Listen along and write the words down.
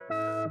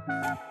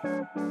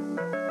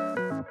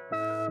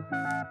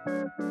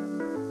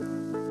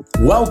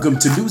Welcome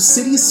to New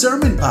City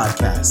Sermon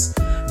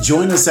Podcast.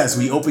 Join us as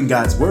we open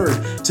God's Word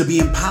to be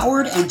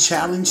empowered and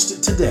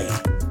challenged today.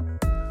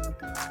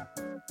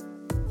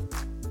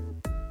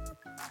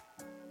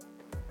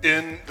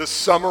 In the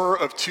summer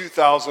of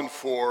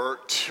 2004,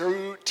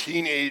 two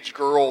teenage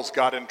girls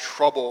got in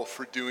trouble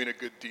for doing a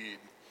good deed.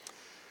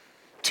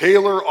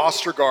 Taylor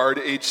Ostergaard,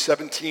 age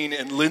 17,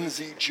 and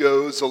Lindsay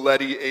Jo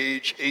Zaletti,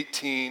 age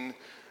 18,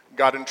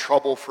 got in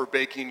trouble for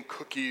baking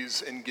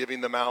cookies and giving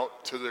them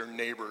out to their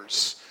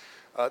neighbors.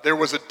 There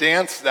was a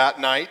dance that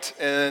night,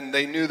 and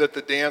they knew that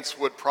the dance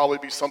would probably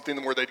be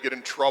something where they'd get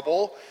in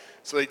trouble,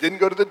 so they didn't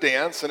go to the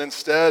dance, and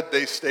instead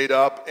they stayed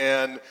up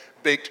and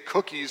baked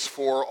cookies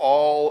for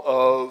all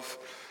of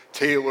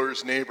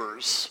Taylor's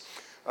neighbors.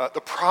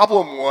 The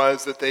problem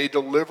was that they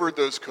delivered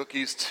those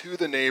cookies to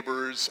the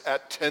neighbors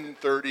at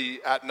 10:30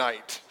 at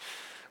night.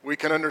 We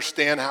can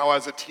understand how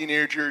as a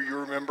teenager you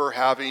remember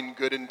having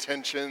good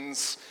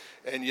intentions,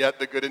 and yet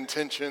the good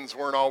intentions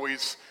weren't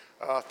always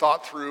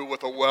thought through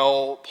with a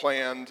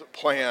well-planned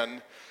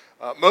plan.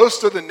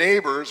 Most of the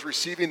neighbors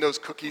receiving those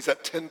cookies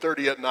at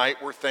 10:30 at night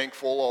were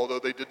thankful, although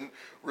they didn't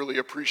really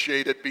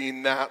appreciate it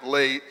being that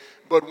late.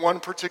 But one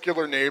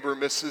particular neighbor,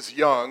 Mrs.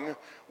 Young,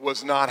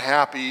 was not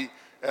happy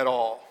at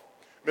all.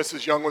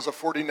 Mrs. Young was a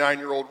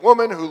 49-year-old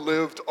woman who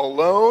lived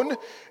alone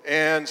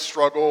and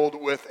struggled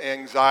with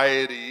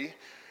anxiety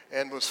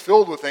and was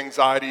filled with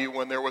anxiety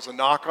when there was a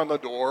knock on the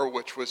door,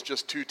 which was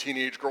just two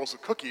teenage girls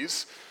with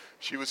cookies.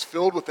 She was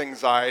filled with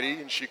anxiety,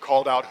 and she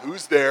called out,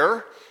 "Who's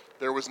there?"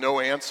 There was no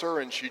answer,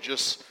 and she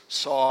just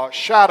saw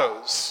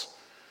shadows.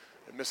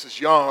 And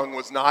Mrs. Young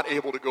was not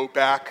able to go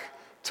back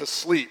to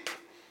sleep.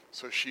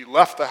 So she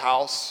left the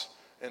house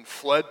and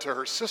fled to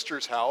her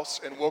sister's house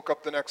and woke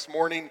up the next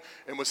morning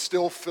and was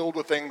still filled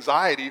with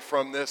anxiety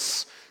from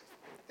this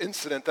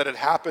incident that had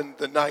happened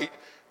the night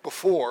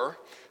before.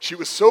 She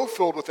was so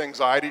filled with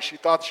anxiety, she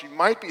thought she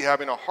might be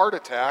having a heart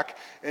attack,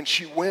 and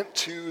she went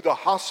to the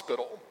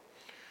hospital.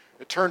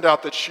 It turned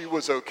out that she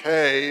was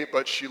okay,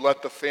 but she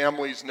let the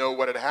families know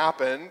what had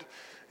happened,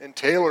 and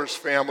Taylor's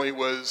family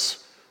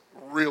was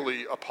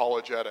really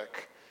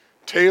apologetic.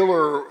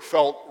 Taylor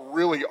felt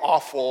really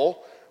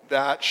awful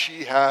that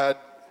she had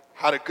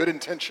a good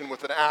intention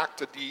with an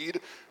act, a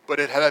deed, but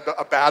it had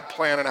a bad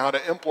plan on how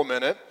to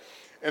implement it.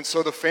 And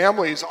so the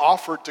families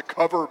offered to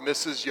cover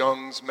Mrs.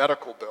 Young's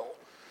medical bill.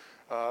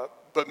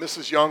 But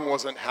Mrs. Young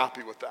wasn't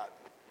happy with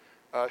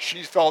that.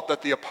 She felt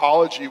that the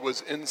apology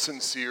was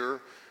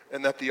insincere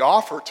and that the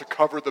offer to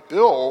cover the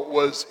bill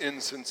was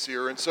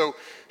insincere. And so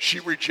she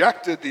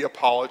rejected the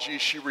apology.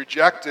 She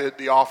rejected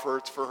the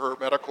offer for her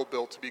medical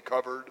bill to be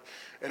covered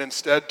and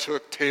instead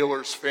took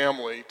Taylor's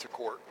family to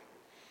court.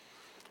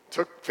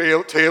 Took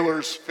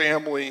Taylor's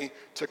family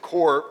to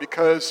court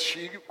because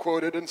she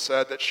quoted and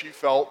said that she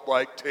felt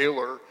like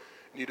Taylor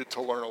needed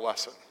to learn a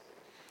lesson.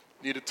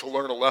 Needed to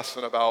learn a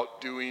lesson about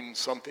doing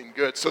something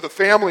good. So the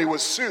family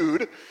was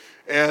sued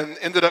and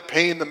ended up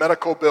paying the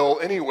medical bill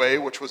anyway,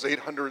 which was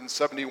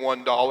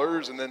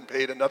 $871, and then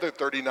paid another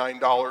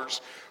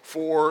 $39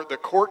 for the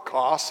court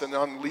costs. And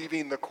on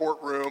leaving the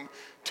courtroom,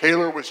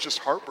 Taylor was just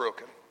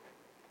heartbroken.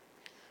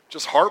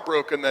 Just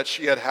heartbroken that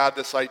she had had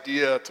this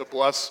idea to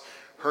bless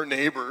her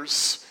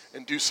neighbors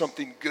and do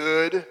something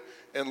good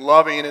and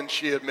loving, and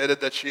she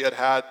admitted that she had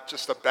had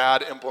just a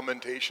bad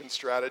implementation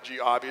strategy,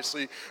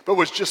 obviously, but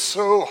was just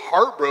so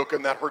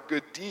heartbroken that her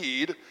good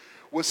deed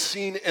was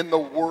seen in the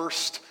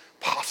worst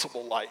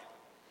possible light.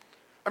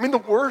 I mean, the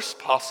worst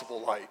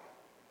possible light.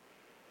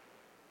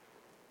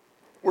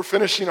 We're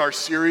finishing our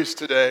series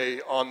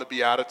today on the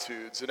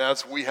Beatitudes, and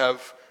as we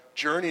have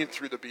journeyed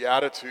through the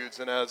Beatitudes,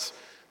 and as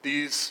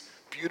these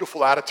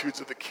beautiful attitudes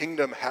of the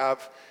kingdom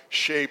have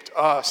shaped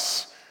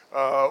us,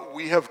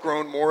 we have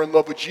grown more in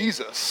love with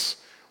Jesus.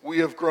 We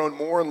have grown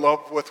more in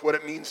love with what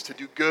it means to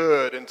do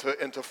good and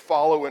to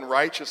follow in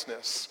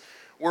righteousness.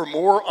 We're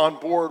more on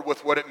board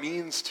with what it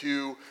means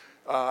to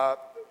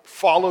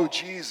follow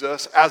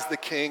Jesus as the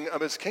king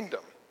of his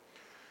kingdom.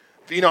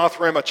 Vinath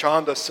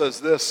Ramachandra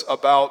says this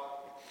about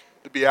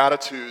the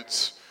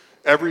Beatitudes.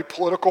 Every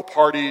political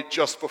party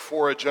just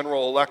before a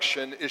general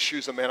election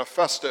issues a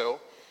manifesto.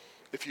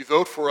 If you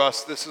vote for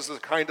us, this is the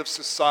kind of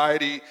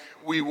society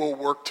we will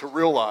work to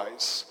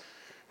realize.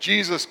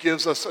 Jesus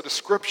gives us a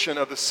description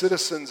of the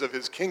citizens of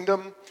his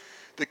kingdom.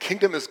 The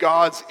kingdom is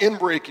God's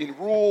inbreaking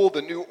rule,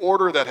 the new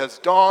order that has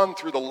dawned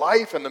through the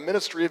life and the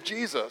ministry of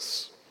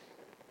Jesus.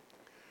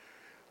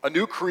 A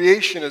new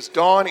creation is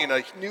dawning,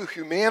 a new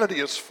humanity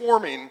is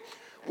forming.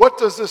 What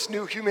does this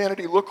new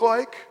humanity look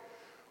like?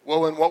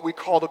 Well, in what we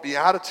call the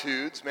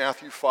Beatitudes,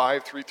 Matthew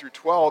 5, 3 through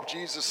 12,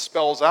 Jesus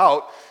spells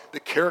out the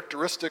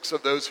characteristics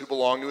of those who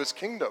belong to his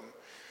kingdom.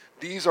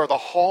 These are the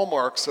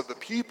hallmarks of the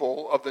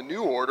people of the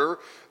new order,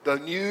 the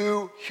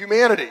new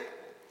humanity.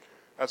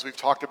 As we've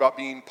talked about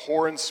being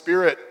poor in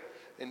spirit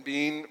and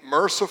being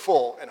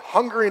merciful and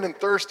hungering and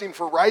thirsting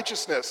for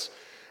righteousness.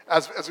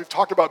 As we've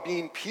talked about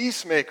being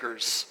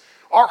peacemakers.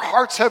 Our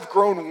hearts have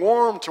grown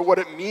warm to what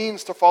it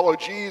means to follow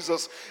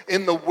Jesus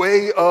in the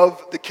way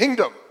of the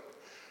kingdom.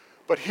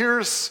 But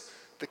here's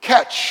the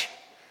catch.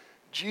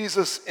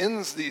 Jesus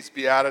ends these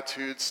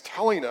Beatitudes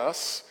telling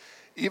us,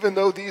 even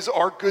though these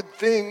are good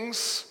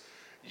things,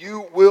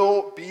 you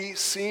will be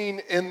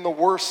seen in the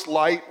worst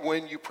light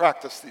when you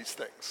practice these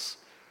things.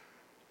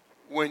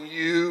 When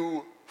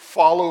you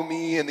follow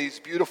me in these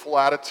beautiful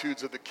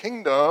attitudes of the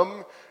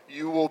kingdom,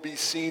 you will be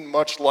seen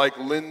much like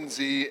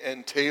Lindsay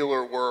and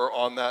Taylor were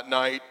on that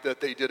night that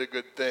they did a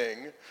good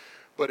thing,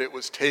 but it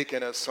was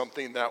taken as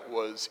something that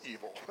was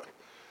evil.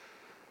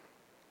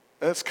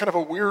 That's kind of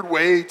a weird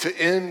way to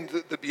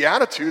end the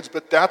Beatitudes,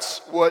 but that's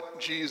what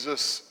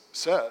Jesus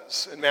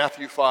says. In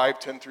Matthew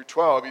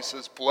 5:10-12, he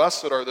says,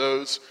 "Blessed are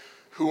those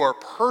who are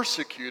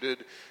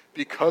persecuted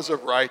because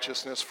of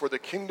righteousness, for the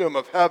kingdom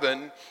of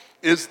heaven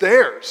is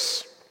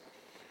theirs.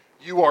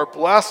 You are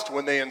blessed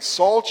when they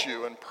insult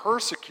you and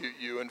persecute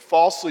you and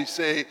falsely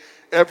say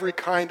every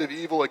kind of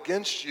evil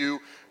against you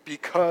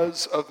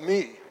because of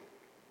me.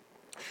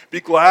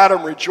 Be glad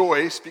and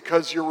rejoice,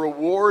 because your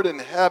reward in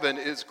heaven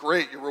is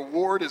great." Your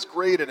reward is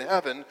great in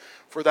heaven,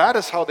 for that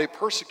is how they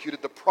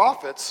persecuted the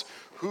prophets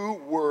who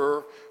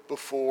were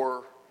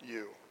before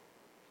you.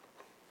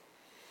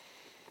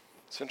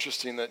 It's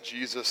interesting that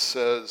Jesus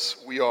says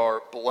we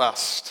are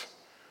blessed.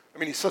 I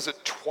mean, he says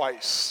it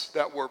twice,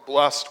 that we're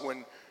blessed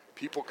when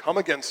people come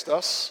against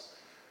us,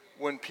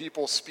 when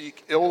people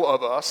speak ill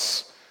of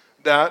us,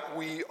 that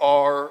we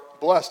are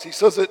blessed. He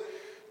says it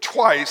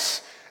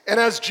twice. And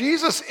as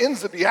Jesus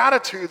ends the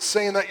Beatitudes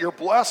saying that you're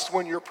blessed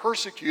when you're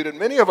persecuted,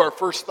 many of our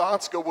first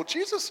thoughts go, well,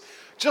 Jesus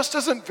just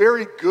isn't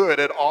very good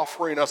at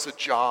offering us a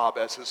job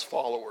as his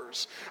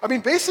followers. I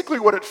mean, basically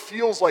what it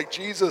feels like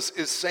Jesus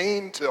is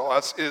saying to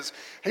us is,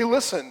 hey,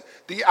 listen,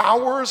 the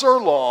hours are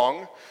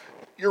long,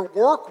 your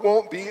work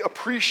won't be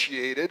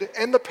appreciated,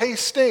 and the pay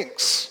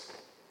stinks.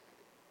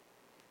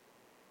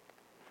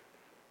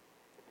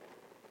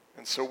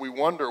 And so we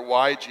wonder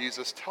why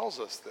Jesus tells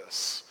us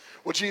this.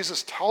 Well,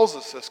 Jesus tells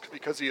us this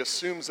because he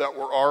assumes that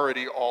we're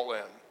already all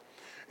in.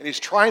 And he's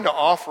trying to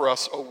offer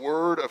us a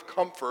word of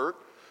comfort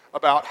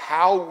about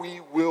how we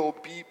will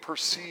be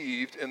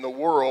perceived in the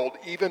world,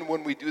 even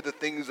when we do the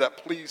things that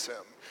please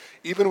him.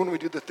 Even when we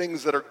do the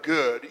things that are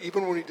good,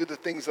 even when we do the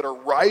things that are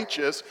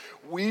righteous,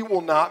 we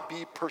will not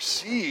be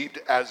perceived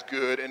as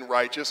good and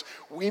righteous.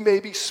 We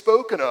may be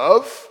spoken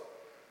of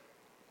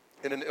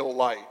in an ill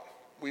light.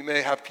 We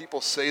may have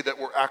people say that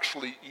we're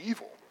actually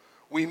evil.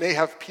 We may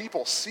have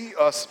people see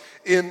us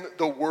in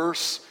the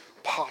worst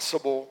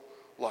possible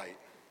light.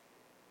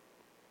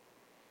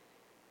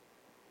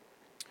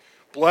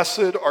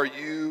 Blessed are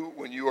you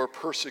when you are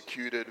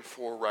persecuted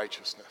for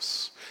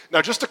righteousness.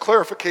 Now, just a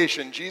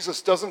clarification,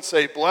 Jesus doesn't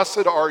say,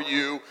 blessed are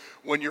you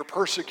when you're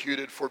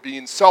persecuted for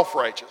being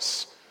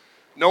self-righteous.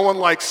 No one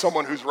likes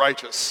someone who's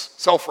righteous,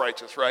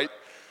 self-righteous, right?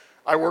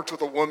 I worked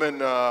with a woman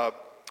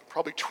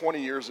probably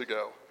 20 years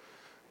ago.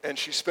 And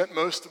she spent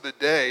most of the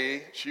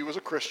day, she was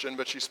a Christian,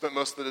 but she spent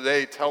most of the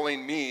day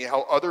telling me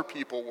how other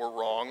people were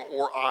wrong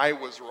or I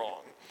was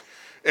wrong.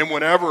 And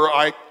whenever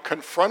I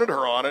confronted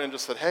her on it and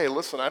just said, hey,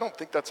 listen, I don't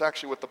think that's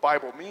actually what the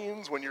Bible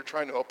means when you're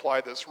trying to apply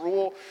this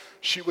rule,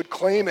 she would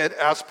claim it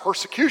as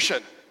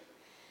persecution.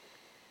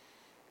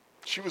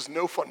 She was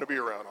no fun to be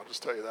around, I'll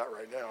just tell you that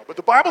right now. But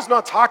the Bible's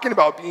not talking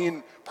about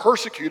being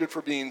persecuted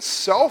for being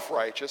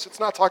self-righteous. It's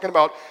not talking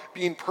about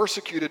being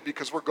persecuted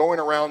because we're going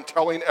around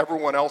telling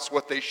everyone else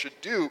what they should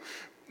do.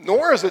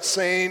 Nor is it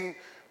saying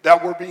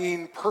that we're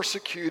being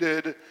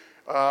persecuted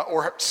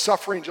or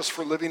suffering just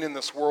for living in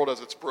this world as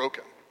it's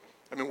broken.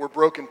 I mean, we're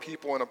broken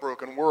people in a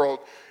broken world,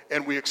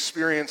 and we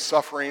experience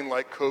suffering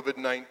like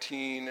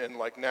COVID-19 and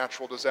like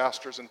natural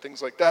disasters and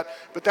things like that.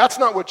 But that's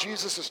not what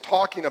Jesus is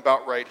talking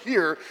about right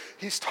here.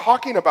 He's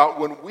talking about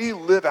when we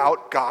live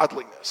out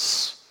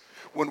godliness,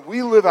 when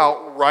we live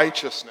out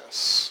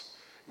righteousness,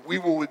 we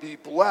will be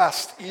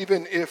blessed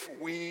even if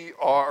we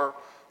are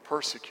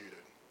persecuted.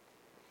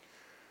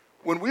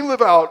 When we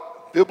live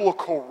out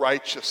biblical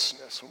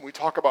righteousness, when we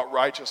talk about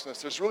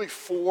righteousness, there's really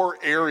 4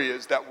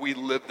 areas that we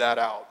live that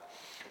out.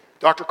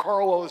 Dr.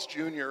 Carl Ellis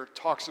Jr.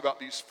 talks about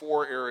these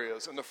 4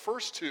 areas, and the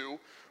first 2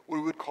 we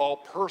would call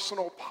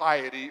personal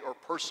piety or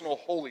personal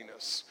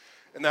holiness.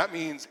 And that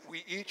means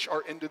we each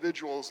are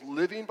individuals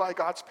living by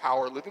God's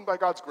power, living by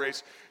God's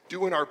grace,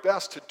 doing our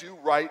best to do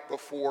right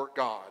before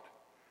God.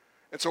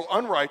 And so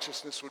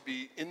unrighteousness would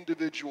be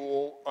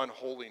individual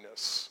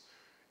unholiness,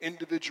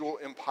 individual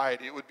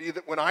impiety. It would be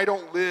that when I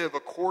don't live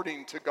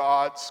according to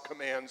God's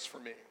commands for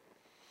me.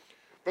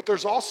 But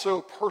there's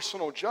also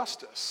personal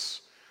justice.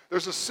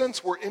 There's a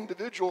sense where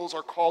individuals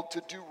are called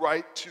to do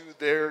right to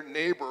their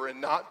neighbor and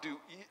not do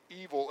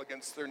evil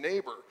against their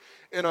neighbor.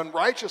 And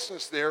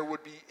unrighteousness there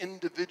would be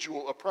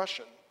individual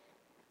oppression.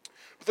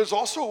 But there's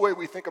also a way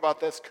we think about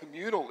this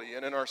communally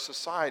and in our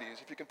societies.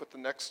 If you can put the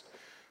next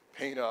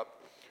pane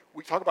up.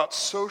 We talk about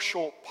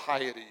social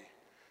piety,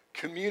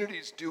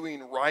 communities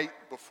doing right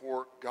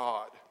before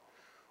God.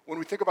 When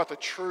we think about the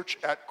church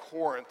at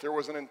Corinth, there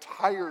was an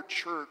entire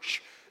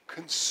church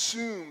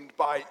consumed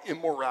by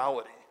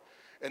immorality.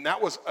 And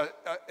that was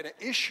an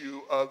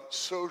issue of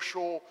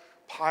social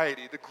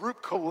piety. The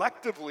group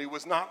collectively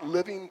was not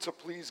living to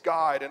please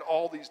God in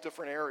all these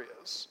different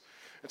areas.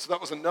 And so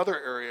that was another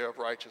area of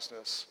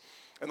righteousness.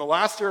 And the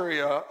last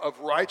area of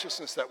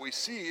righteousness that we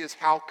see is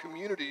how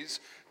communities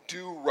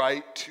do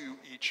right to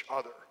each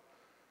other.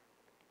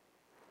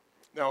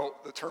 Now,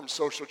 the term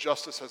social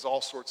justice has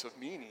all sorts of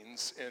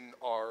meanings in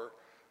our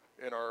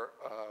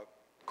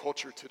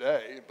culture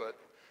today, but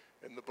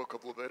in the book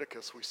of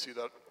Leviticus, we see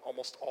that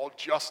almost all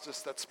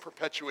justice that's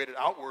perpetuated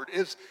outward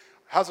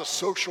has a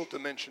social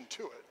dimension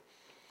to it.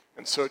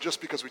 And so just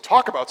because we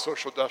talk about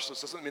social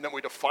justice doesn't mean that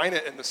we define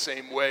it in the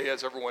same way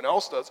as everyone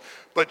else does,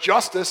 but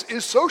justice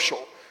is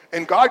social.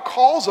 And God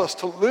calls us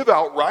to live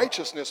out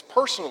righteousness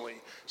personally,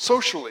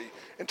 socially,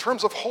 in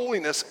terms of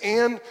holiness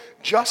and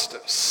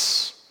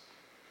justice.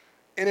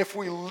 And if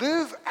we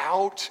live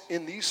out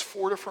in these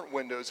four different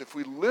windows, if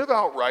we live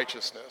out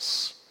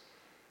righteousness,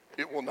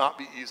 it will not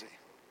be easy.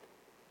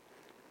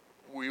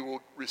 We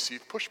will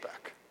receive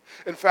pushback.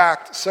 In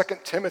fact,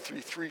 2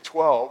 Timothy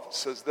 3:12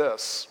 says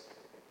this.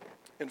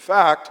 In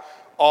fact,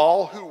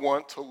 all who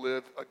want to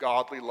live a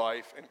godly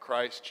life in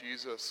Christ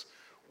Jesus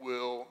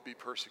will be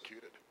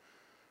persecuted.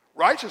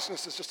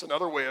 Righteousness is just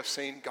another way of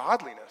saying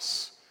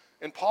godliness.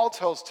 And Paul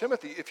tells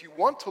Timothy, if you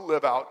want to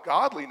live out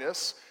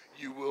godliness,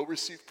 you will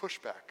receive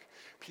pushback.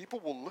 People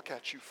will look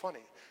at you funny.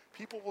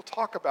 People will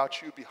talk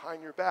about you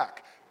behind your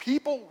back.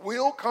 People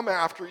will come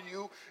after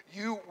you.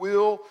 You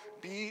will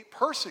be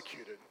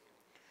persecuted.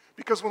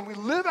 Because when we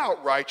live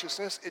out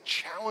righteousness, it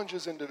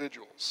challenges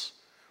individuals.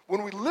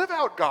 When we live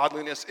out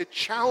godliness, it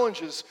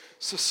challenges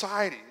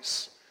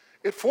societies.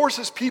 It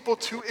forces people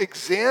to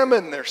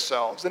examine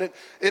themselves, and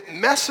it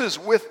messes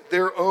with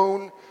their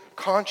own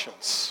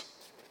conscience.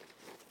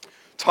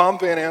 Tom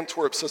Van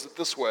Antwerp says it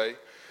this way: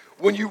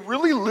 when you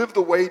really live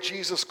the way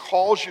Jesus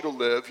calls you to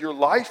live, your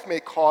life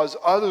may cause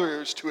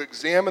others to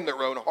examine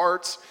their own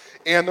hearts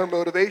and their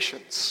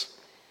motivations.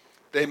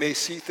 They may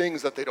see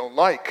things that they don't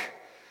like.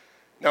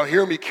 Now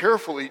hear me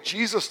carefully.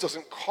 Jesus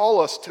doesn't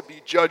call us to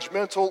be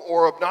judgmental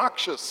or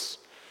obnoxious.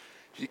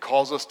 He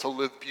calls us to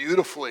live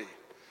beautifully.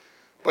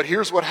 But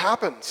here's what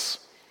happens.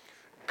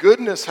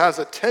 Goodness has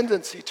a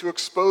tendency to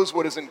expose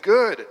what isn't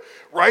good.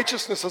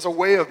 Righteousness has a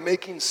way of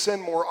making sin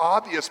more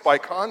obvious by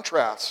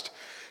contrast.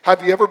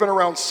 Have you ever been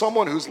around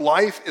someone whose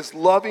life is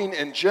loving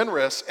and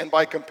generous, and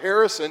by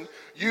comparison,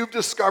 you've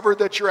discovered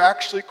that you're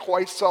actually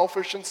quite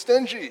selfish and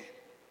stingy?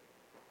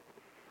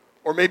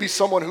 Or maybe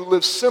someone who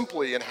lives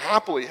simply and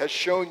happily has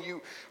shown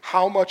you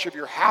how much of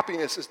your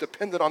happiness is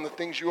dependent on the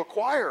things you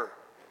acquire.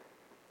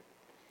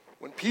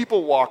 When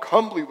people walk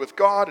humbly with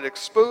God, it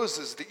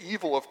exposes the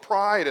evil of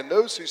pride, and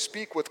those who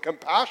speak with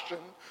compassion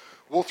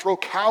will throw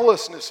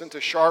callousness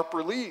into sharp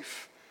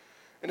relief.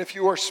 And if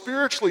you are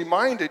spiritually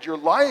minded, your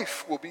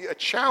life will be a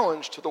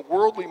challenge to the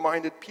worldly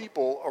minded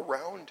people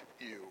around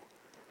you.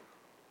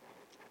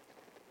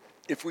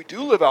 If we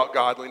do live out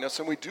godliness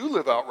and we do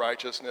live out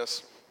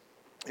righteousness,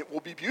 it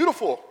will be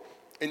beautiful,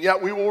 and yet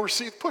we will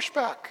receive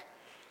pushback.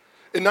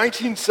 In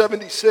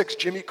 1976,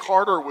 Jimmy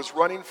Carter was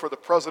running for the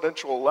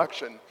presidential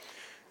election,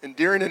 and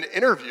during an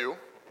interview,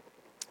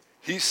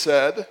 he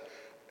said,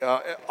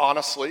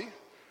 honestly,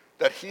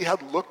 that he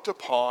had looked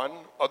upon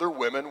other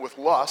women with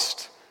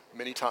lust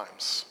many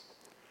times.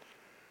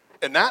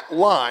 And that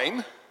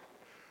line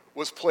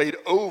was played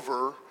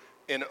over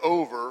and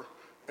over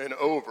and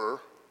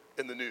over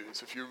in the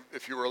news. If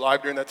you were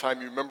alive during that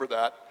time, you remember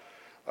that.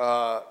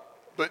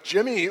 But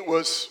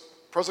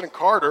President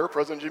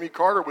Jimmy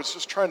Carter was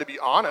just trying to be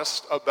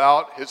honest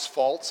about his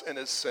faults and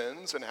his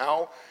sins and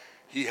how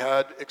he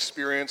had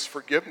experienced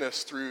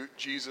forgiveness through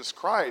Jesus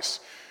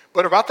Christ.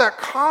 But about that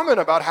comment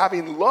about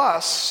having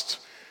lust,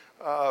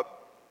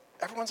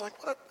 everyone's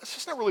like, well, that's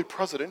just not really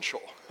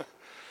presidential.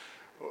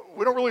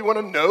 We don't really want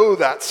to know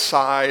that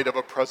side of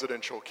a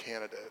presidential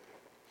candidate.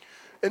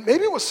 And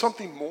maybe it was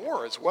something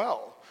more as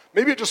well.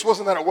 Maybe it just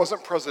wasn't that it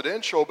wasn't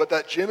presidential, but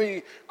that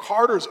Jimmy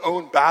Carter's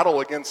own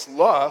battle against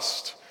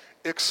lust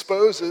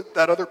exposed it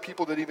that other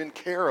people didn't even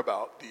care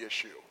about the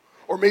issue.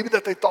 Or maybe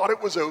that they thought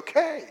it was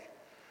okay.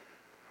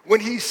 When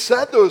he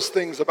said those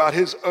things about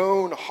his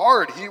own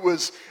heart, he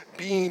was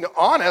being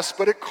honest,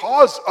 but it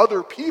caused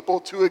other people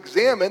to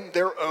examine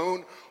their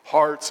own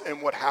hearts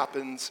and what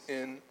happens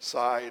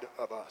inside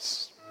of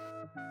us.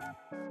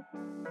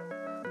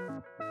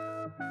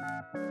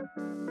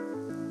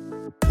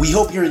 We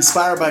hope you're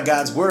inspired by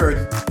God's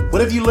Word.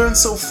 What have you learned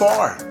so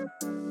far?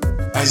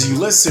 As you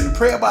listen,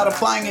 pray about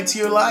applying it to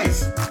your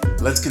life.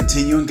 Let's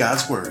continue in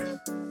God's Word.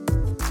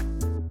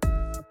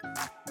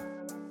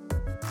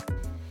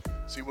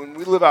 See, when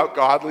we live out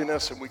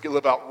godliness and we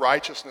live out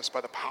righteousness by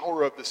the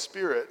power of the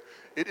Spirit,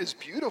 it is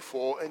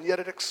beautiful, and yet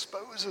it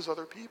exposes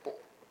other people.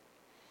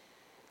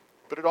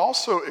 But it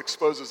also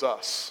exposes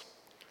us.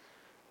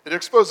 It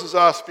exposes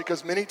us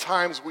because many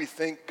times we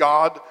think,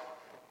 God,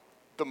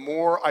 the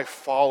more I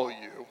follow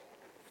you,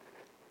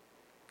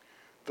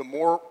 the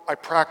more I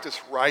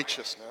practice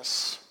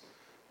righteousness,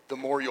 the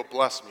more you'll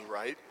bless me,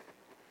 right?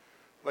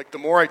 Like the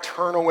more I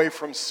turn away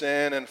from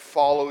sin and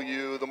follow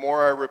you, the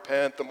more I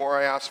repent, the more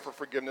I ask for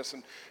forgiveness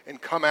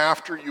and come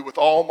after you with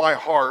all my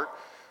heart,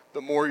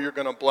 the more you're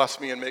going to bless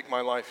me and make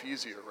my life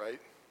easier, right?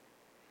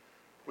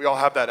 We all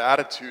have that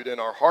attitude in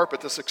our heart, but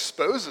this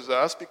exposes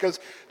us because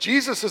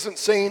Jesus isn't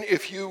saying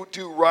if you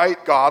do right,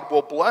 God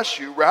will bless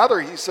you. Rather,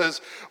 he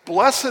says,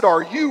 blessed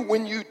are you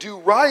when you do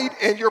right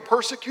and you're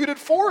persecuted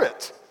for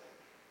it.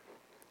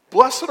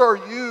 Blessed are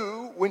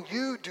you when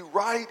you do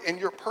right and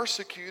you're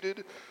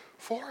persecuted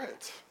for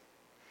it.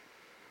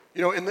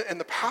 You know, in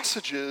the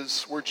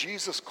passages where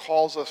Jesus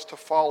calls us to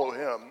follow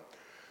him,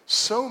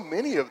 so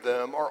many of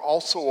them are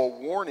also a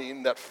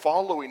warning that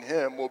following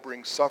him will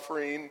bring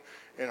suffering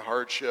and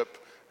hardship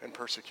and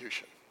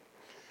persecution.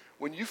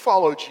 When you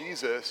follow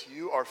Jesus,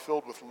 you are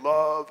filled with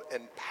love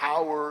and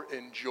power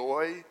and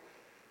joy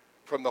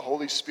from the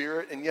Holy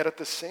Spirit, and yet at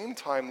the same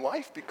time,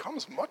 life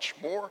becomes much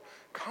more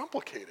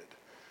complicated.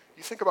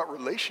 You think about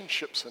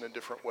relationships in a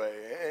different way,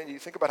 and you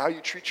think about how you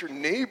treat your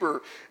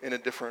neighbor in a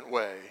different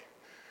way.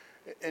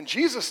 And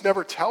Jesus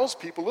never tells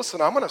people,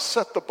 listen, I'm going to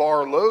set the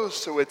bar low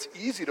so it's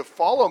easy to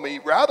follow me.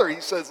 Rather,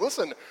 he says,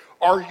 listen,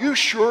 are you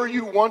sure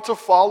you want to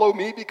follow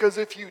me? Because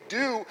if you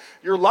do,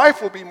 your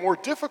life will be more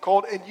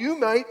difficult and you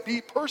might be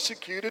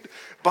persecuted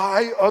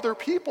by other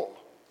people.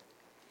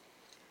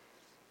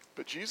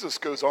 But Jesus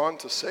goes on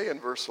to say in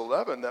verse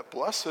 11 that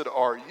blessed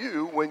are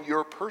you when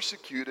you're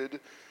persecuted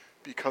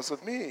because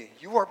of me.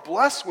 You are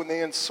blessed when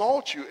they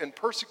insult you and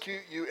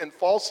persecute you and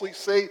falsely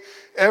say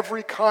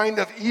every kind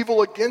of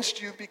evil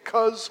against you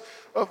because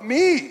of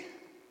me. It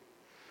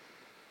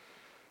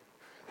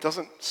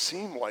doesn't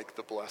seem like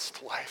the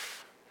blessed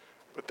life,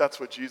 but that's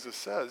what Jesus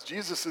says.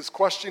 Jesus is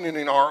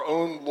questioning our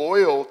own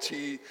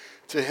loyalty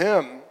to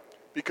him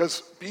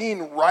because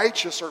being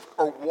righteous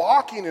or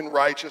walking in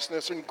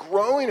righteousness and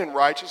growing in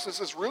righteousness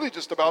is really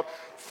just about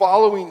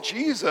following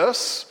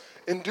Jesus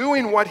and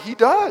doing what he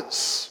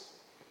does.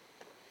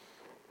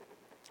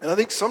 And I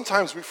think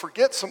sometimes we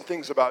forget some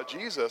things about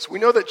Jesus. We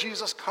know that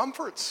Jesus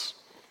comforts,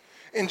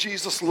 and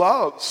Jesus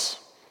loves,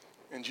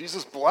 and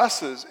Jesus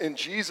blesses, and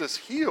Jesus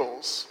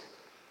heals.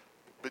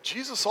 But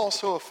Jesus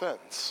also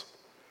offends.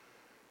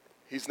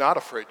 He's not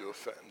afraid to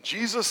offend.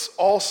 Jesus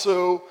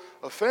also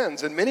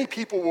offends, and many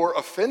people were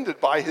offended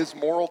by his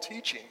moral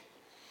teaching.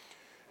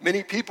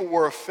 Many people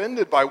were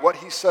offended by what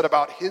he said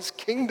about his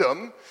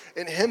kingdom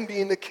and him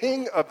being the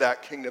king of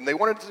that kingdom. They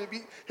wanted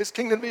his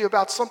kingdom to be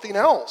about something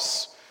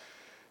else.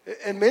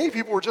 And many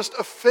people were just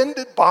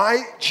offended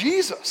by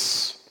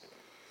Jesus.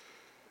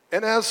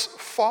 And as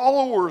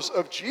followers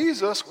of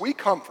Jesus, we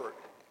comfort,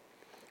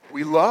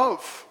 we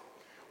love,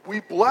 we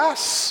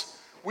bless,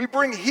 we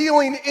bring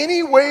healing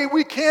any way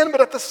we can, but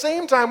at the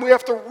same time, we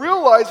have to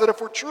realize that if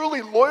we're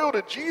truly loyal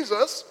to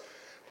Jesus,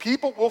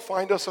 people will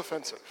find us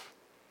offensive.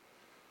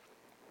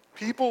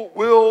 People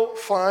will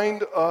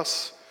find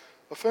us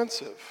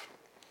offensive.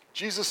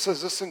 Jesus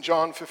says this in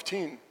John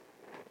 15.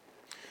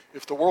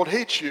 If the world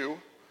hates you,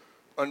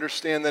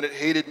 understand that it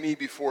hated me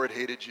before it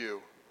hated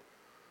you.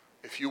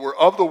 If you were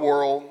of the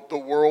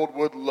world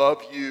would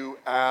love you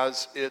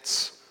as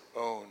its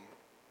own.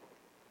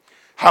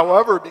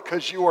 However,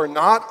 because you are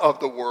not of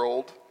the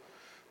world,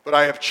 but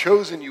I have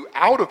chosen you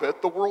out of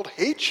it, the world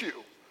hates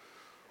you.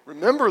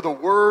 Remember the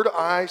word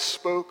I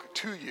spoke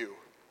to you.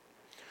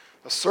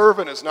 A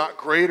servant is not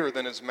greater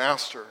than his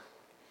master.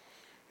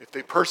 If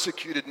they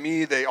persecuted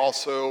me, they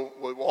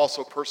will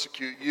also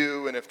persecute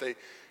you, and if they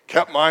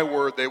kept my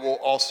word, they will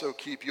also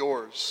keep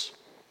yours.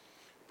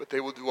 But they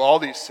will do all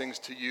these things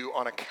to you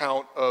on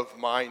account of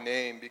my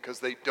name, because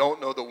they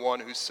don't know the one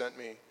who sent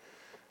me.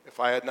 If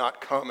I had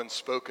not come and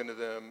spoken to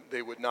them,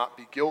 they would not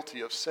be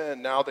guilty of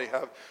sin. Now they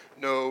have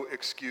no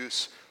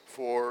excuse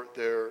for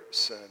their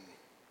sin.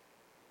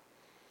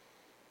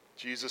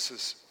 Jesus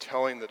is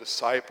telling the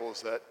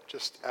disciples that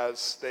just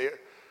as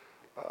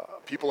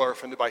people are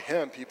offended by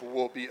him, people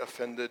will be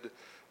offended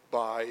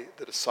by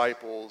the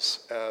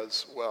disciples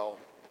as well.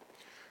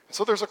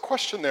 So there's a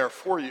question there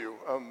for you.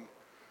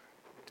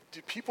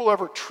 Do people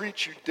ever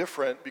treat you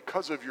different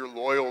because of your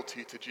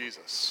loyalty to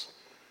Jesus?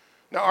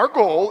 Now, our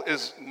goal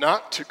is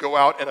not to go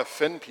out and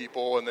offend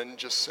people and then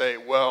just say,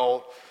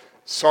 well,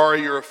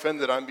 sorry you're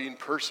offended, I'm being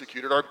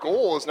persecuted. Our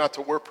goal is not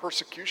to wear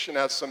persecution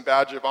as some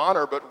badge of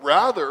honor, but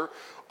rather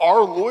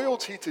our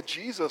loyalty to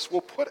Jesus will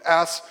put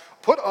us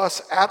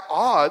at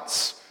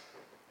odds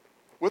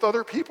with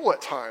other people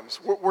at times,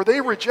 where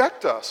they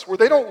reject us, where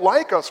they don't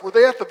like us, where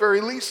they at the very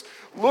least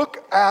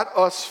look at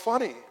us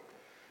funny.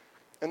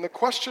 And the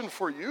question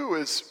for you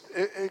is,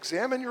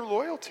 examine your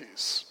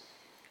loyalties.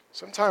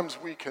 Sometimes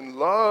we can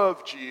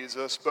love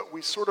Jesus, but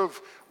we sort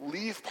of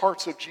leave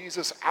parts of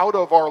Jesus out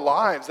of our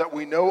lives that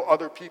we know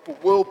other people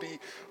will be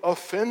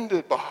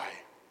offended by.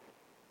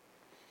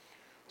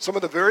 Some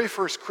of the very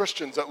first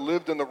Christians that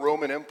lived in the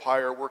Roman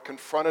Empire were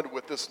confronted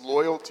with this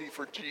loyalty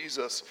for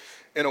Jesus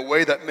in a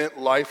way that meant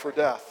life or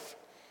death.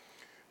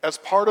 As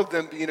part of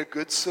them being a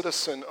good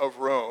citizen of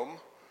Rome,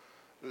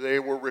 they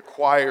were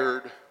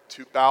required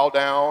to bow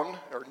down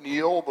or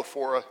kneel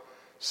before a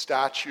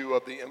statue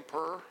of the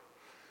emperor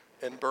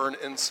and burn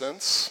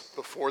incense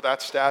before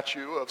that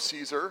statue of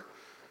Caesar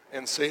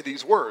and say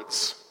these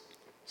words,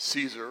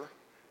 "Caesar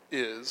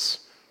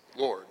is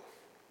Lord."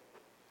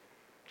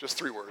 Just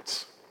 3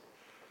 words.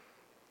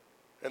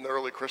 And the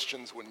early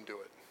Christians wouldn't do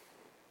it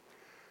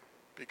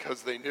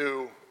because they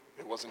knew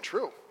it wasn't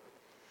true.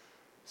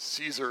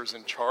 Caesar is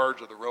in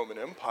charge of the Roman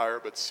Empire,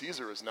 but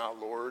Caesar is not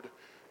Lord,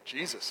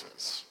 Jesus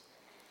is.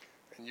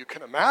 And you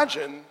can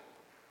imagine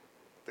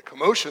the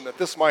commotion that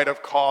this might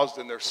have caused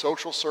in their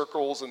social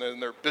circles and in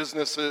their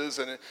businesses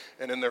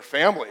and in their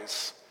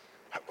families.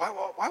 Why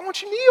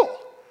won't you kneel?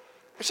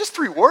 It's just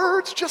 3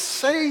 words. Just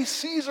say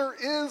Caesar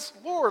is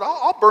Lord.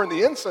 I'll burn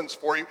the incense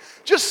for you.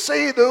 Just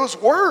say those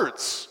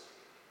words.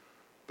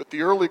 But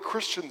the early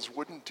Christians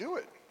wouldn't do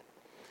it.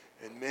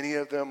 And many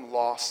of them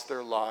lost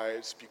their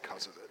lives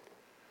because of it.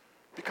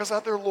 Because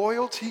of their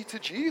loyalty to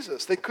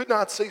Jesus. They could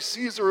not say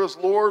Caesar is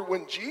Lord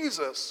when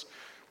Jesus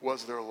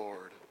was their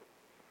Lord.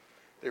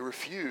 They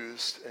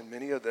refused, and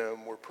many of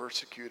them were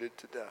persecuted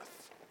to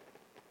death.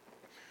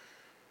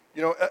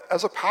 You know,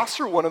 as a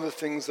pastor, one of the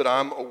things that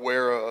I'm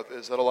aware of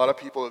is that a lot of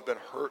people have been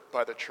hurt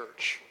by the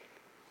church.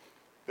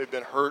 They've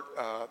been hurt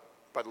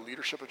by the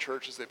leadership of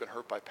churches. They've been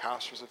hurt by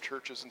pastors of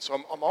churches. And so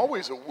I'm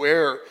always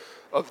aware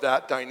of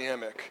that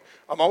dynamic.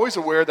 I'm always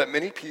aware that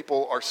many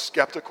people are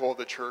skeptical of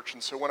the church.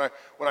 And so when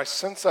I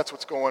sense that's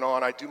what's going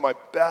on, I do my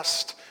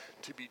best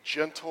to be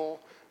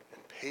gentle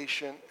and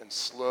patient and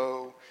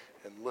slow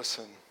and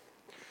listen.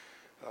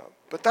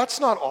 But that's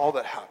not all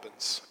that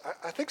happens.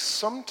 I think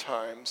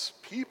sometimes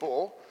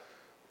people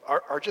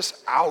are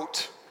just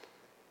out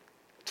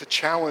to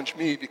challenge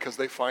me because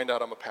they find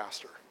out I'm a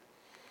pastor.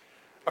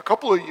 A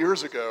couple of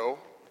years ago,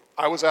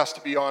 I was asked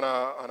to be on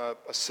a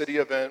city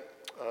event,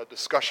 a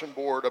discussion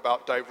board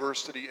about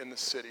diversity in the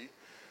city,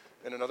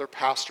 and another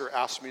pastor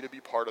asked me to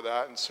be part of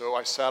that, and so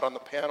I sat on the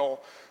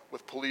panel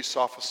with police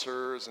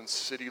officers and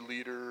city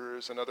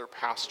leaders and other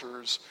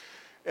pastors.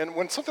 And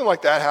when something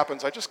like that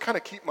happens, I just kind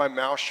of keep my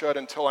mouth shut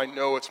until I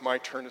know it's my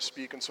turn to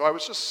speak. And so I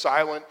was just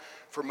silent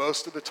for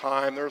most of the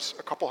time. There's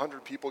a couple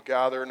hundred people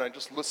gathered, and I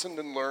just listened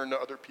and learned to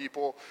other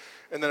people.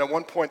 And then at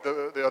one point,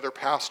 the other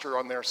pastor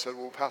on there said,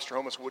 well, Pastor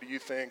Homas, what do you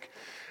think?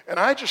 And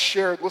I just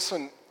shared,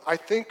 listen, I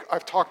think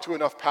I've talked to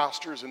enough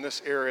pastors in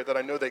this area that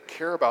I know they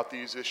care about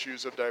these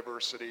issues of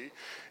diversity,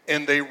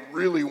 and they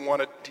really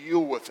want to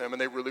deal with them,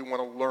 and they really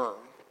want to learn.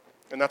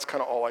 And that's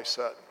kind of all I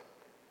said.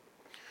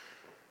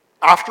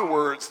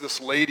 Afterwards, this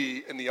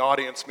lady in the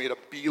audience made a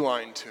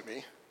beeline to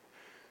me,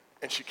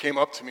 and she came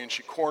up to me and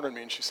she cornered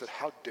me and she said,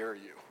 how dare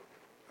you?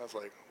 I was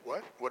like,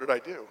 what? What did I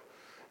do?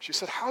 She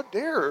said, how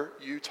dare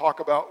you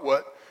talk about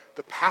what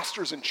the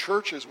pastors and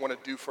churches want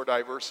to do for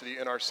diversity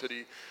in our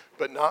city,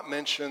 but not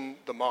mention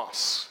the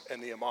mosques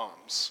and the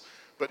imams,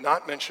 but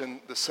not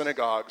mention the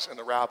synagogues and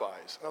the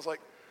rabbis? And I was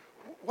like,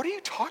 what are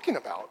you talking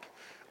about?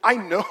 I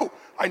know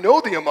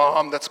the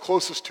imam that's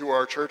closest to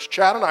our church.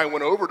 Chad and I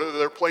went over to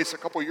their place a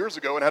couple years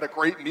ago and had a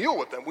great meal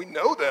with them. We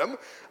know them.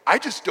 I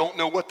just don't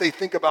know what they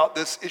think about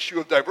this issue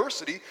of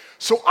diversity,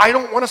 so I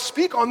don't want to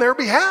speak on their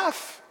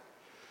behalf.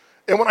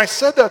 And when I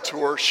said that to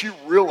her, she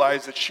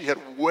realized that she had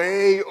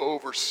way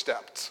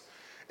overstepped.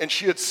 And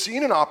she had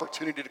seen an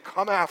opportunity to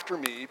come after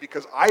me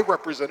because I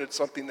represented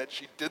something that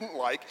she didn't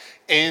like,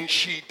 and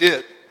she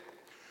did.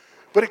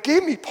 But it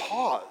gave me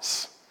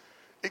pause.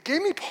 It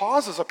gave me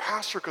pause as a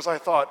pastor because I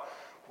thought,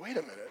 wait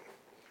a minute,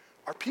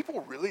 are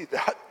people really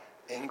that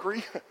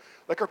angry?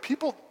 Like, are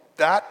people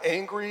that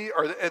angry?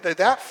 Are they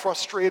that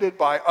frustrated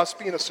by us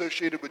being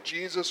associated with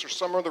Jesus or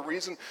some other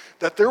reason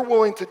that they're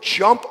willing to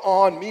jump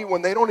on me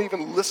when they don't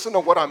even listen to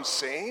what I'm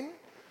saying?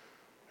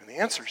 And the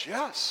answer is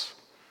yes.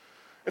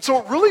 And so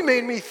it really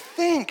made me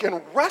think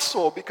and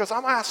wrestle because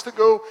I'm asked to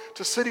go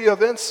to city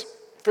events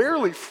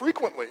fairly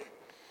frequently.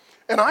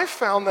 And I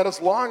found that as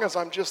long as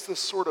I'm just this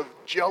sort of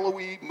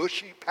jello-y,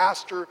 mushy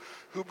pastor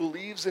who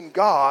believes in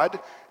God,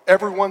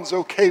 everyone's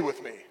okay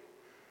with me.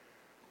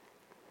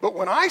 But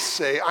when I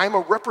say I'm a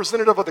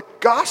representative of the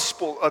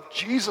gospel of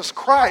Jesus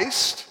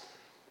Christ,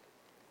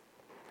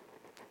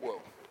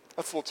 whoa,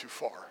 that's a little too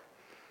far.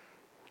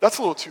 That's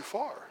a little too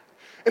far.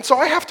 And so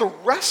I have to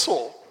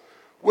wrestle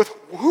with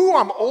who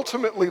I'm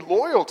ultimately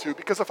loyal to,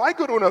 because if I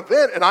go to an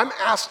event and I'm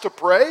asked to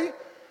pray,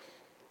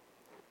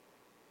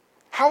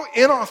 how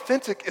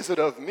inauthentic is it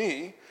of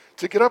me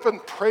to get up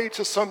and pray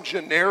to some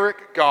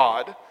generic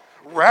God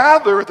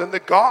rather than the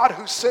God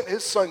who sent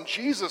his son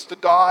Jesus to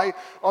die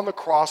on the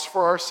cross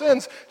for our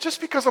sins, just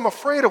because I'm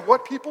afraid of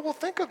what people will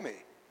think of me?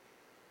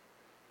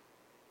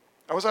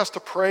 I was asked to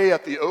pray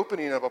at the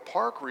opening of a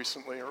park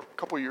recently, or a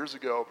couple years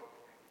ago,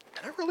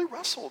 and I really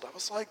wrestled. I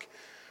was like,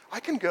 I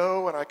can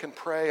go and I can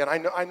pray, and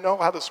I know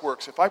how this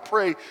works. If I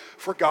pray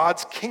for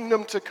God's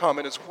kingdom to come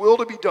and his will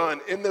to be done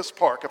in this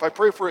park, if I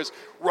pray for his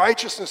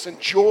righteousness and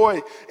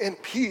joy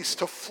and peace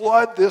to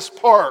flood this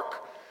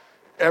park,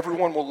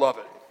 everyone will love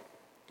it.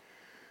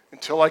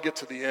 Until I get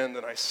to the end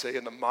and I say,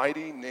 in the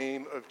mighty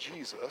name of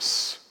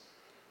Jesus,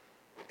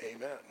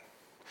 amen.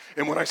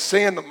 And when I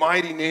say in the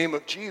mighty name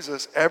of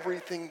Jesus,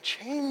 everything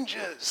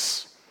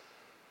changes.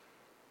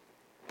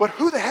 But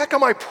who the heck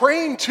am I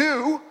praying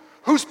to?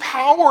 Whose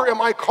power am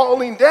I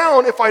calling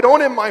down if I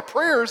don't end my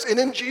prayers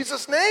in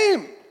Jesus'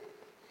 name?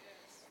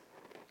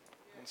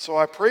 And so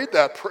I prayed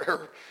that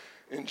prayer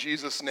in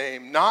Jesus'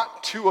 name,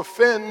 not to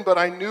offend, but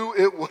I knew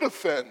it would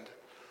offend.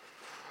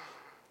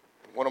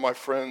 One of my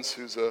friends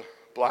who's a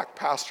black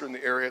pastor in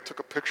the area took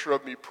a picture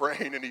of me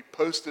praying and he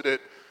posted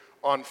it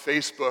on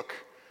Facebook.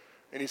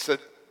 And he said,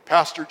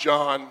 Pastor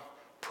John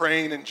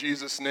praying in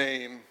Jesus'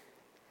 name,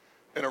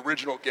 an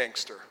original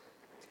gangster.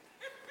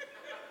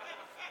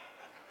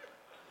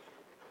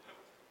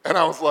 And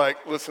I was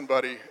like, listen,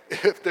 buddy,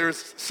 if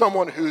there's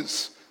someone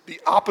who's the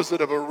opposite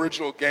of an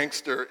original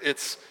gangster,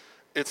 it's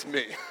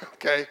me,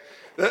 okay?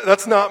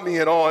 That's not me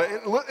at all.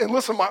 And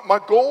listen, my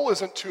goal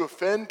isn't to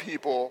offend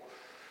people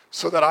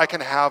so that I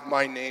can have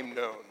my name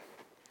known.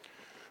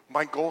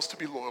 My goal is to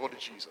be loyal to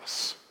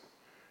Jesus.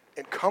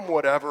 And come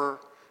whatever,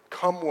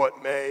 come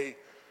what may,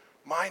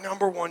 my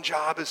number one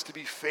job is to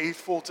be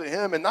faithful to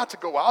him and not to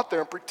go out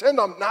there and pretend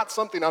I'm not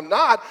something I'm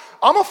not.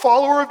 I'm a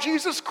follower of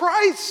Jesus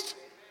Christ.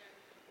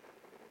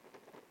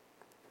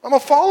 I'm a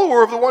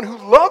follower of the one who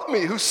loved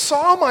me, who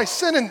saw my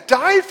sin and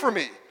died for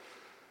me,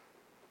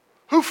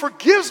 who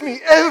forgives me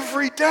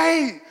every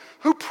day,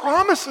 who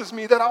promises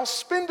me that I'll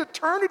spend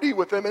eternity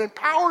with him and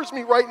empowers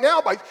me right now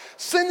by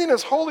sending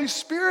his Holy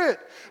Spirit.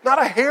 Not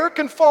a hair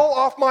can fall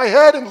off my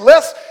head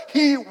unless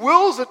he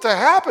wills it to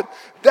happen.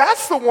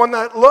 That's the one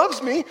that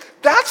loves me.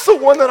 That's the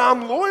one that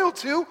I'm loyal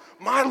to,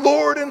 my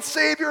Lord and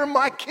Savior and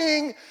my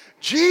King,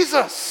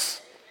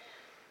 Jesus.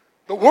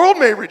 The world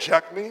may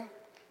reject me,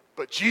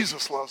 but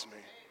Jesus loves me.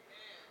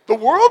 The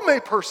world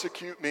may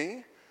persecute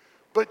me,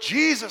 but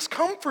Jesus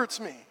comforts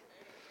me.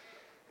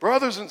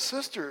 Brothers and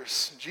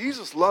sisters,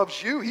 Jesus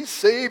loves you. He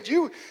saved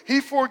you.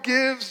 He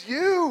forgives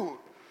you.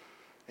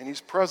 And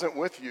he's present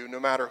with you no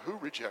matter who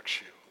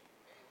rejects you.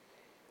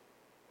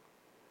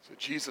 So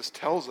Jesus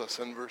tells us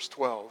in verse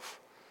 12,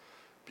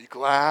 be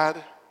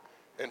glad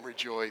and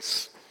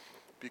rejoice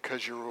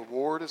because your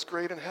reward is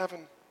great in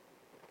heaven.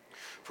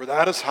 For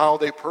that is how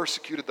they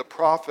persecuted the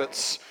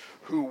prophets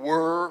who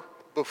were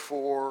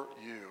before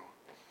you.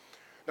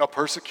 Now,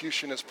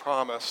 persecution is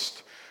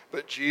promised,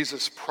 but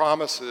Jesus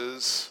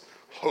promises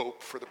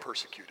hope for the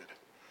persecuted.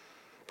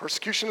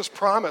 Persecution is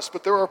promised,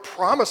 but there are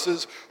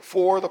promises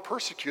for the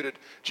persecuted.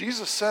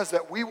 Jesus says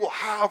that we will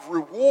have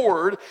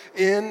reward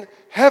in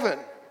heaven.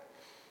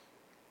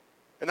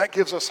 And that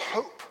gives us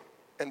hope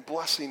and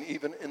blessing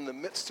even in the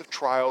midst of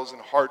trials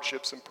and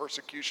hardships and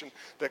persecution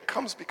that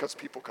comes because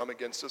people come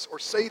against us or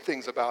say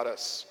things about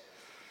us.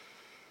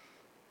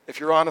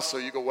 If you're honest, though,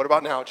 you go, what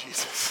about now,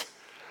 Jesus?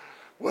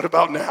 What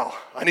about now?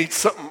 I need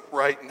something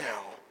right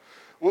now.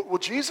 Well,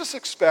 Jesus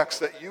expects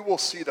that you will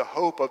see the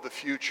hope of the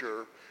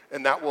future,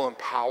 and that will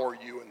empower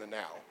you in the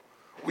now.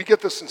 We get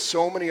this in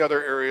so many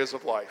other areas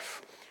of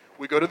life.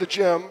 We go to the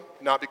gym,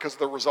 not because of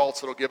the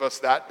results it'll give us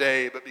that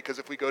day, but because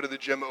if we go to the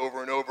gym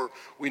over and over,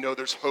 we know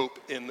there's hope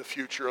in the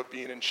future of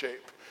being in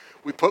shape.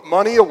 We put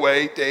money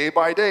away day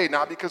by day,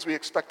 not because we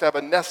expect to have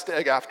a nest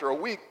egg after a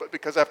week, but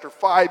because after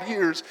 5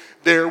 years,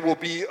 there will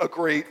be a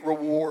great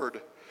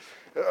reward.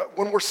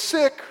 When we're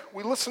sick,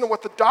 we listen to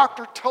what the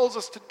doctor tells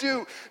us to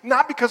do,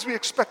 not because we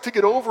expect to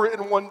get over it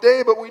in one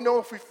day, but we know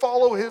if we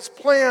follow his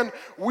plan,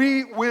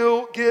 we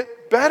will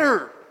get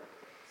better.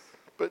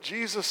 But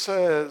Jesus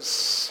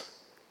says,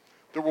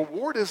 the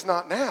reward is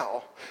not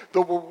now.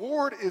 The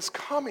reward is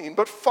coming,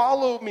 but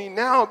follow me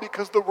now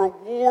because the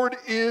reward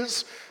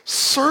is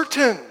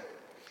certain.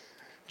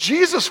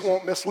 Jesus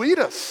won't mislead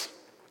us.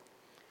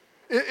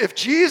 If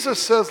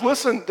Jesus says,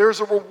 listen,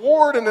 there's a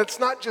reward and it's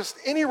not just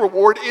any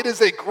reward, it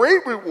is a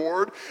great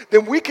reward,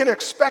 then we can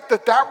expect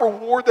that that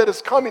reward that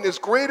is coming is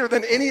greater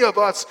than any of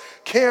us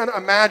can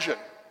imagine.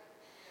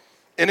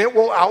 And it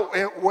will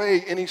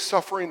outweigh any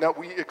suffering that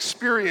we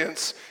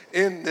experience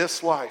in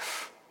this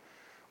life.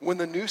 When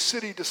the new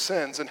city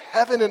descends and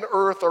heaven and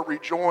earth are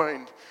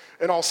rejoined,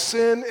 and all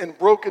sin and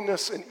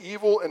brokenness and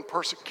evil and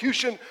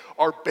persecution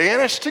are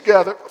banished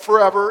together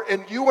forever,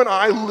 and you and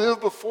I live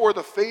before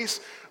the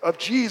face of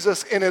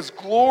Jesus, and his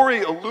glory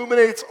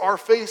illuminates our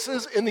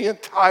faces in the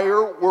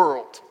entire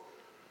world.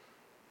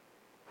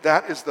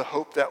 That is the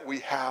hope that we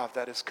have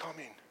that is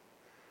coming.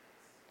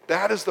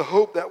 That is the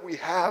hope that we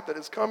have that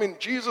is coming.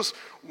 Jesus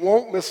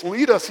won't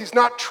mislead us. He's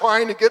not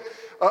trying to get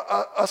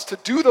us to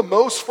do the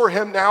most for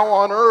him now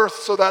on earth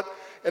so that,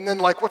 and then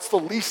like, what's the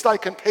least I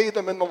can pay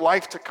them in the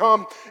life to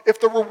come? If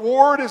the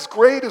reward is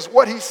great as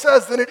what he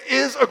says, then it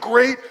is a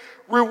great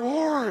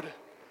reward.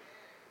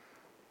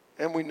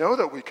 And we know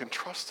that we can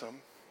trust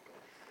him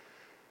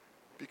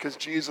because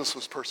Jesus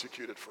was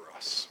persecuted for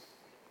us.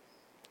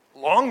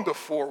 Long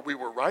before we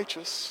were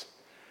righteous,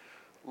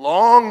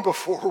 long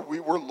before we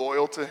were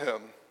loyal to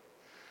him,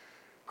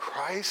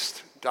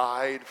 Christ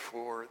died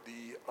for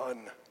the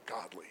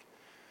ungodly.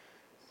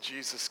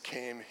 Jesus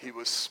came, he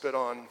was spit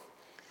on,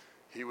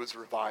 he was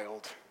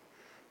reviled.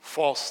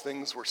 False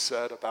things were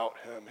said about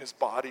him. His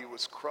body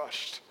was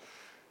crushed.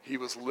 He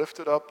was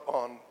lifted up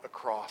on a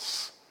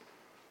cross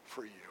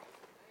for you.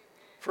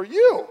 For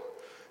you.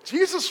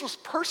 Jesus was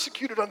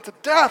persecuted unto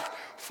death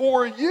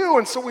for you.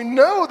 And so we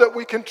know that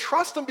we can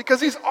trust him because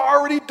he's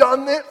already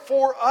done it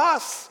for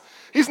us.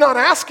 He's not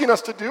asking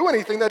us to do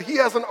anything that he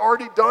hasn't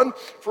already done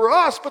for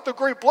us. But the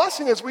great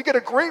blessing is we get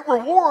a great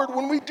reward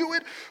when we do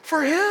it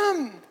for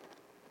him.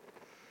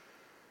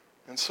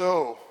 And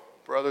so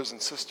brothers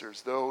and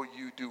sisters, though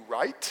you do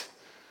right,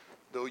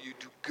 though you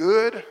do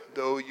good,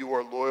 though you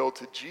are loyal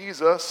to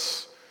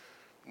Jesus,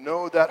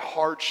 know that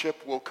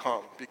hardship will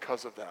come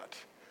because of that.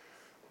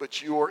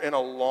 But you are in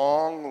a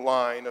long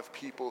line of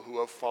people who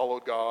have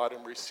followed God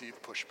and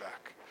received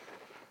pushback.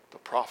 The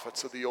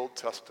prophets of the Old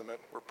Testament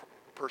were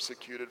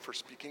persecuted for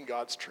speaking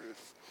God's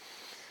truth.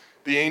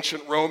 The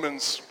ancient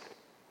Romans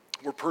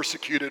were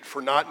persecuted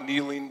for not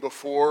kneeling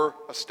before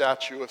a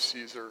statue of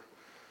Caesar.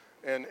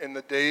 And in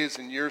the days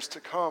and years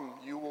to come,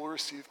 you will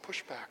receive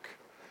pushback.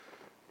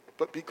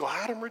 But be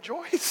glad and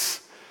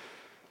rejoice,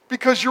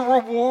 because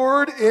your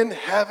reward in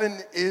heaven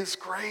is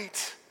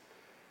great.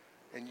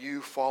 And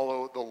you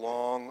follow the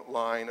long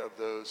line of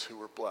those who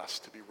were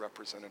blessed to be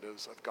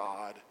representatives of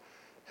God,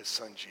 his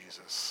son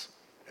Jesus,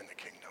 in the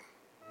kingdom.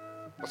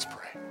 Let's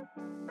pray.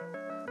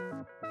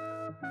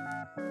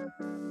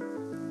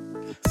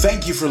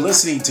 Thank you for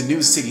listening to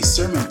New City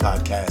Sermon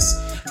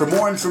Podcast. For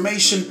more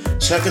information,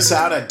 check us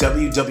out at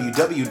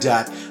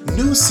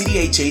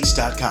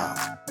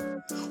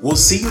www.newcityhh.com. We'll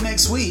see you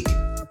next week.